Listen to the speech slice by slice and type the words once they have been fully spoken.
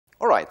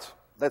right,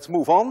 let's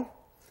move on,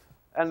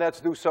 and let's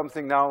do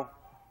something now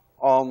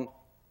on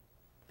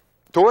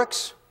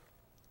torques,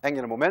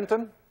 angular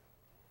momentum,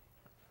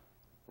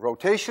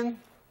 rotation,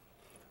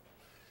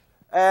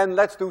 and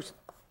let's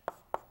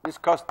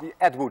discuss the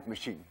Atwood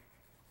machine.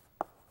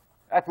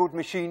 Atwood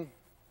machine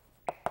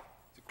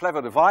is a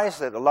clever device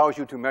that allows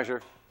you to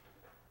measure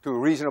to a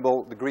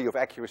reasonable degree of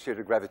accuracy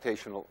the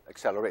gravitational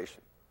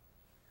acceleration.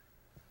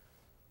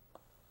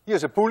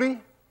 Here's a pulley.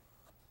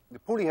 The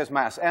pulley has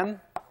mass m,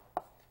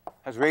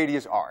 has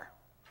radius r.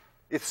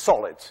 It's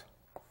solid.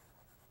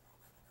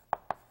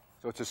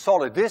 So it's a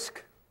solid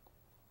disk,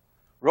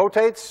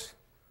 rotates,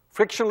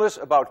 frictionless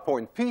about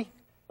point P,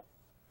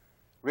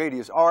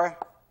 radius r,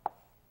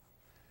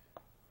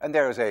 and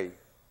there is a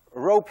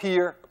rope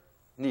here,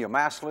 near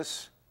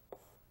massless.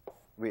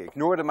 We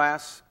ignore the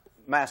mass.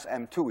 Mass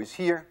m2 is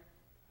here,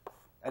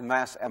 and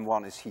mass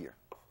m1 is here.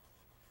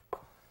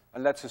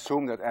 And let's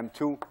assume that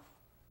m2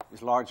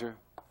 is larger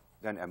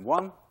than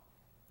m1.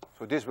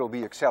 So this will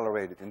be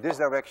accelerated in this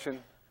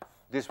direction,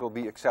 this will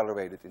be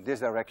accelerated in this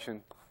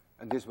direction,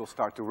 and this will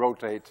start to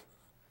rotate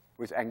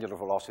with angular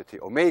velocity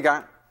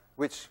omega,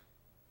 which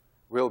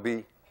will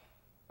be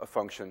a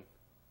function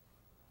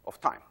of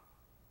time.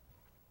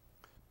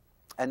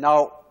 And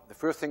now, the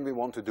first thing we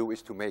want to do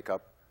is to make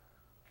up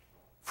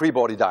free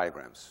body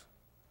diagrams.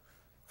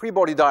 Free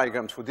body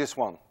diagrams for this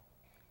one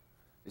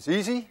is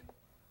easy.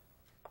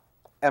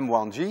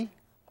 M1G,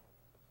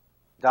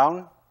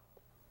 down,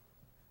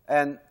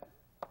 and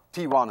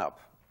T1 up.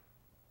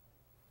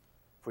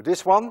 For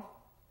this one,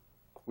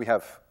 we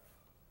have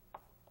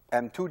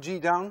M2G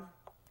down,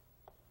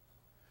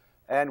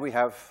 and we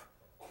have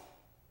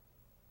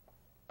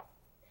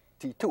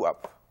T2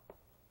 up.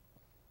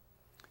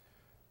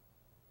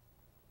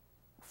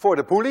 For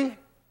the pulley,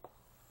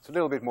 it's a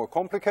little bit more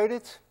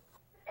complicated.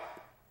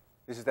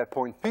 This is that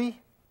point P.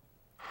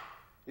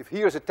 If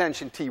here's a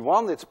tension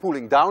T1, it's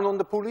pulling down on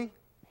the pulley.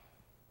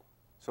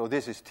 So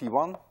this is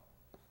T1.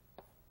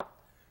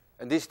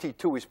 And this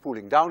T2 is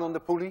pulling down on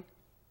the pulley.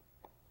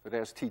 So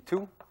there's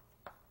T2.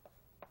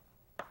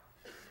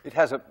 It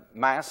has a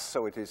mass,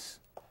 so it is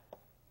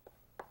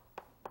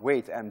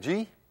weight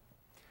mg.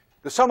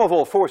 The sum of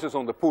all forces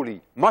on the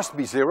pulley must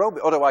be 0,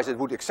 otherwise it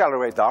would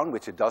accelerate down,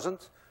 which it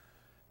doesn't.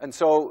 And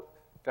so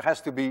there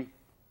has to be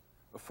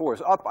a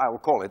force up, I will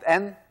call it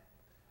n,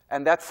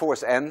 and that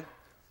force n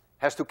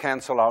has to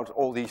cancel out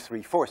all these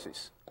three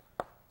forces.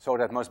 So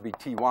that must be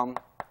T1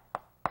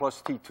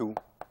 plus T2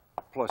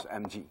 plus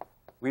mg.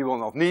 We will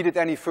not need it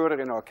any further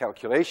in our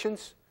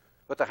calculations,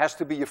 but there has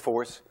to be a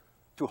force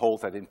to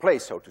hold that in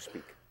place, so to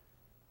speak.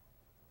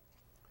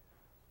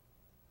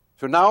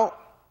 So now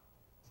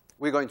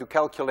we're going to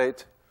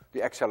calculate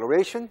the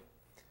acceleration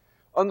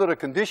under the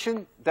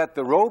condition that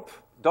the rope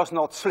does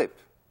not slip.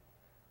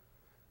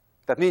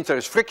 That means there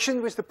is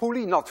friction with the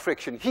pulley, not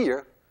friction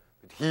here,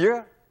 but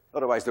here,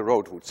 otherwise the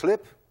rope would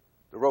slip.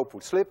 The rope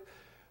would slip.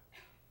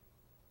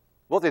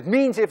 What it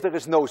means if there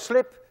is no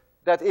slip,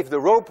 that if the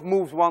rope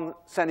moves 1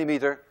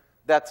 centimeter,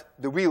 that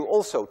the wheel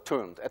also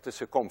turned at the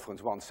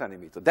circumference 1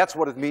 centimeter. That's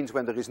what it means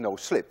when there is no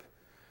slip.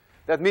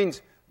 That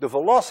means the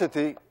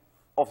velocity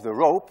of the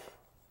rope,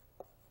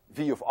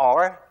 v of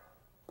r,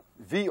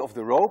 v of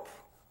the rope,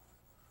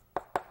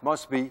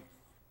 must be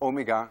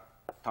omega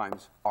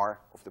times r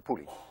of the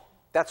pulley.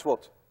 That's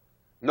what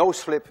no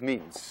slip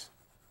means.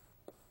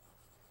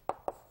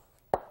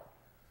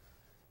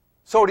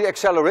 So the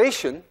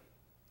acceleration,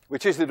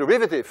 which is the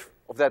derivative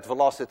of that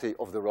velocity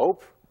of the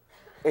rope,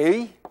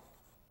 a,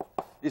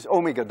 is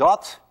omega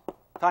dot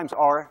times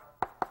r,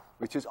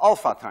 which is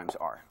alpha times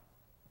r.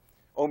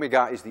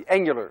 Omega is the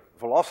angular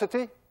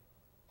velocity,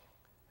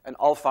 and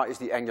alpha is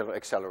the angular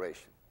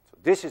acceleration. So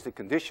this is the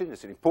condition,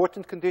 it's an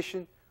important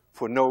condition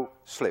for no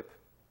slip.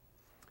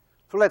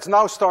 So let's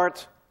now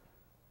start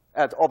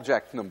at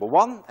object number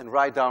 1 and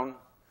write down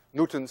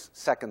Newton's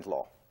second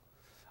law.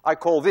 I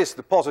call this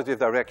the positive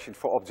direction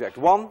for object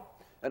 1,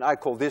 and I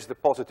call this the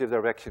positive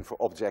direction for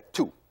object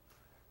 2.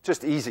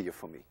 Just easier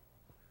for me.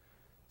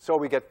 So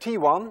we get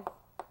T1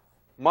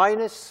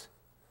 minus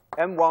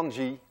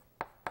M1G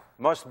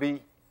must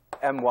be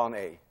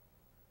M1A.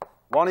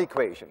 One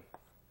equation.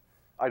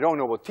 I don't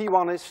know what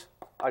T1 is,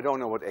 I don't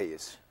know what A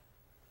is.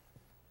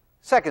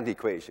 Second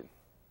equation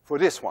for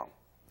this one.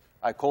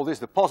 I call this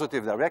the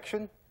positive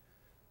direction.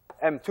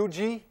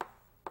 M2G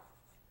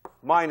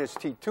minus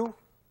T2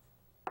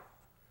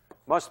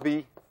 must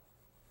be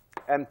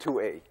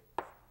M2A.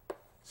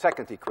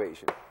 Second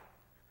equation.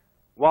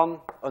 One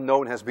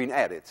unknown has been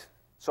added.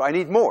 So I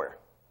need more.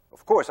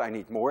 Of course I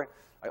need more.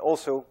 I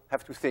also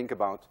have to think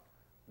about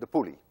the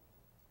pulley.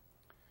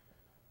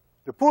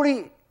 The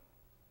pulley,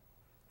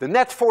 the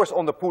net force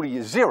on the pulley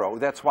is 0.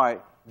 That's why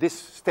this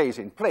stays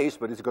in place,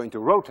 but it's going to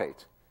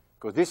rotate,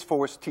 because this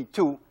force,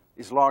 T2,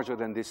 is larger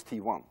than this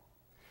T1.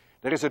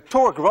 There is a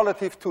torque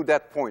relative to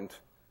that point,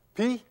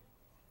 P,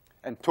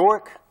 and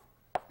torque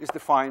is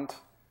defined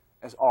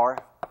as R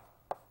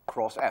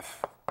cross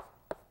F.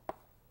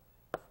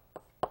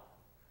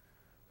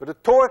 But the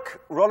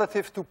torque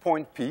relative to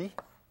point P,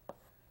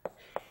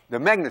 the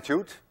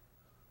magnitude,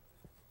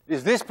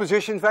 is this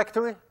position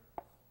vector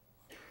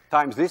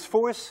times this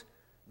force.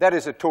 That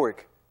is a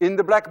torque in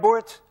the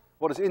blackboard.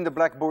 What is in the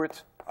blackboard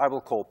I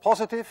will call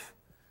positive.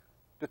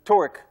 The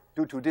torque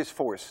due to this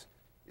force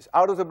is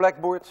out of the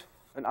blackboard,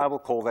 and I will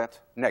call that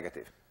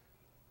negative.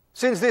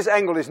 Since this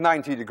angle is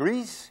 90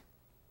 degrees,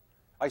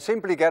 I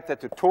simply get that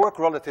the torque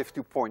relative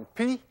to point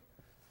P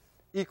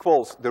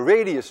equals the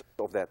radius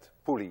of that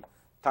pulley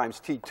times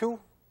T2.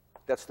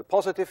 That's the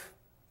positive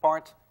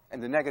part,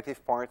 and the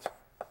negative part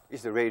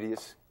is the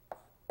radius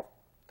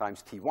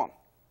times T1.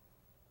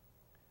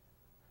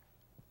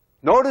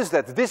 Notice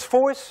that this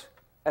force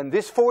and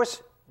this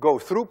force go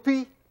through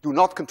P, do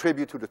not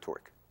contribute to the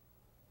torque.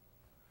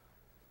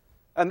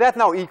 And that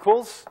now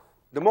equals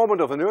the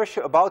moment of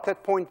inertia about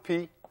that point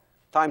P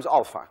times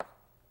alpha.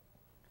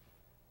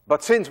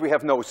 But since we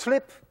have no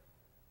slip,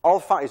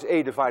 alpha is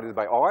A divided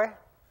by R.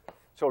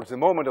 So it's the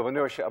moment of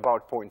inertia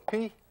about point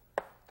P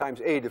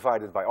times A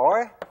divided by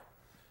R.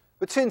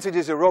 But since it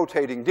is a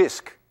rotating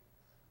disk,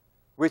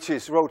 which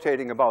is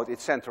rotating about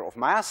its center of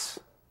mass,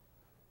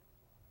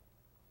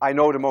 I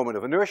know the moment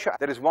of inertia.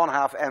 That is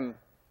 1/2 m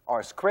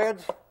r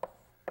squared,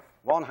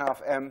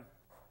 1/2 m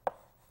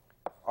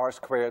r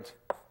squared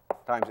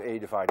times A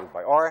divided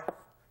by R,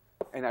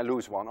 and I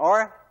lose 1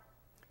 R.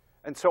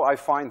 And so I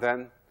find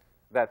then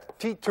that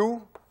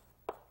T2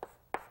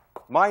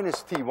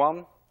 minus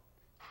T1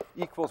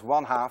 equals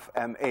 1/2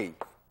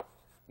 ma.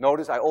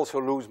 Notice I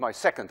also lose my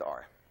second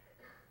R.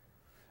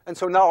 And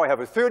so now I have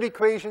a third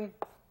equation,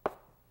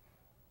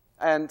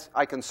 and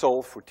I can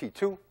solve for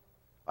T2,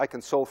 I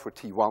can solve for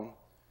T1,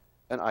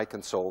 and I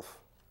can solve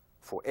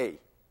for A.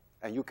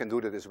 And you can do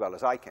that as well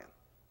as I can.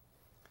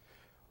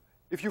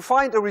 If you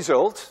find a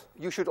result,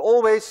 you should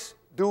always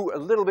do a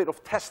little bit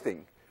of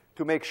testing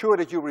to make sure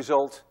that your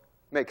result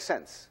makes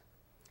sense.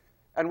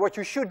 And what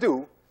you should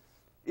do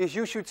is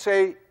you should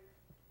say,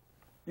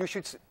 you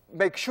should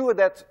make sure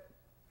that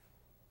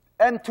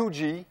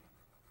M2G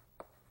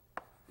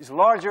is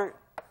larger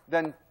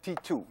than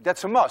T2.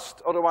 That's a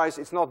must, otherwise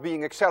it's not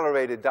being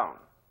accelerated down.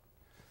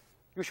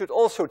 You should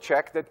also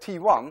check that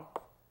T1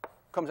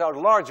 comes out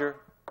larger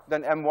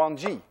than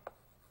M1G.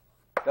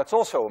 That's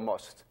also a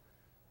must.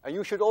 And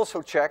you should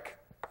also check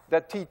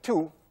that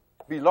T2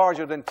 be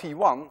larger than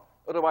T1,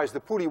 otherwise the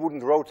pulley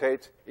wouldn't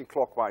rotate in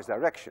clockwise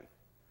direction.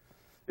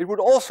 It would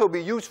also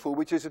be useful,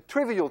 which is a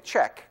trivial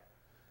check,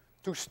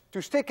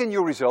 to stick in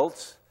your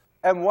results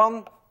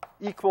M1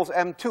 equals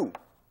M2.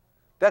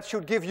 That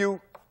should give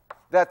you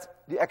that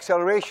the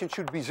acceleration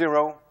should be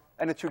 0,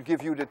 and it should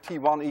give you that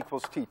T1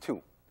 equals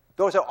T2.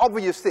 Those are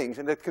obvious things,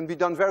 and that can be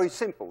done very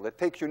simple. That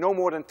takes you no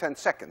more than 10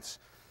 seconds.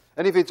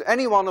 And if it's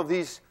any one of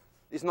these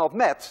is not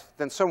met,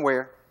 then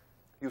somewhere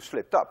you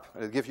slipped up,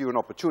 and it gives you an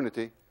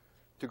opportunity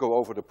to go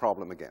over the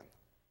problem again.